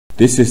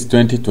This is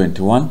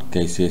 2021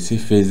 KCSE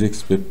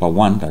Physics Paper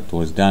 1 that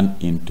was done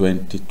in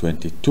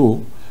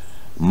 2022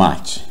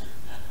 March.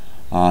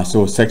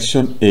 So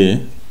section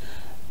A,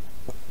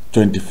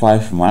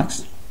 25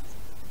 marks.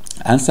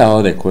 Answer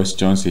all the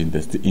questions in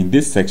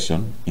this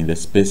section in the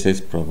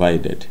spaces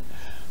provided.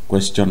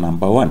 Question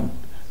number 1.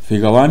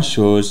 Figure 1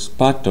 shows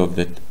part of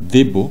the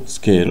thimble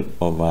scale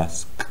of a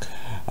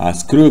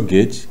screw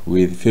gauge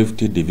with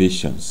 50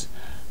 divisions.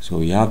 So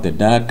we have the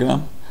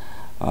diagram.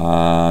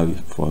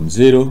 From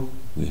 0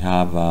 we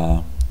have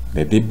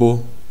the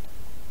thimble.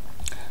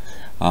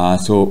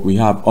 So we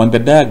have on the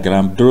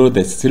diagram, draw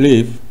the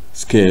sleeve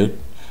scale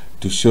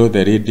to show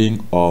the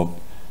reading of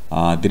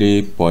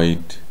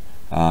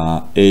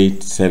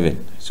 3.87.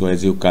 So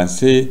as you can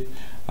see,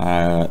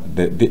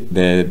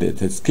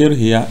 the scale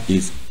here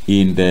is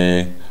in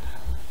the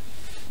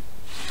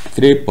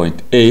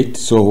 3.8.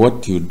 so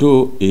what you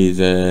do is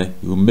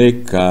you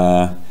make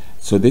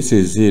so this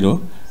is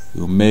 0,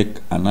 you make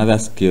another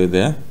scale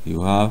there,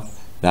 you have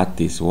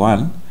that is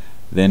 1,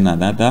 then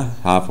another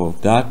half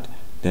of that,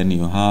 then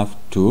you have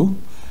 2,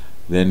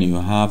 then you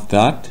have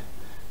that,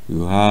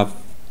 you have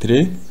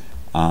 3,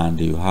 and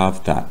you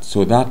have that.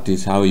 So that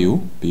is how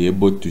you be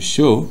able to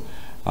show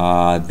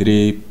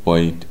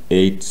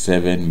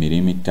 3.87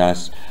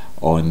 millimeters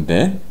on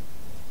the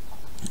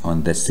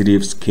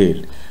sleeve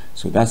scale.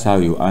 So that's how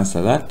you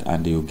answer that,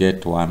 and you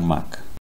get 1 mark.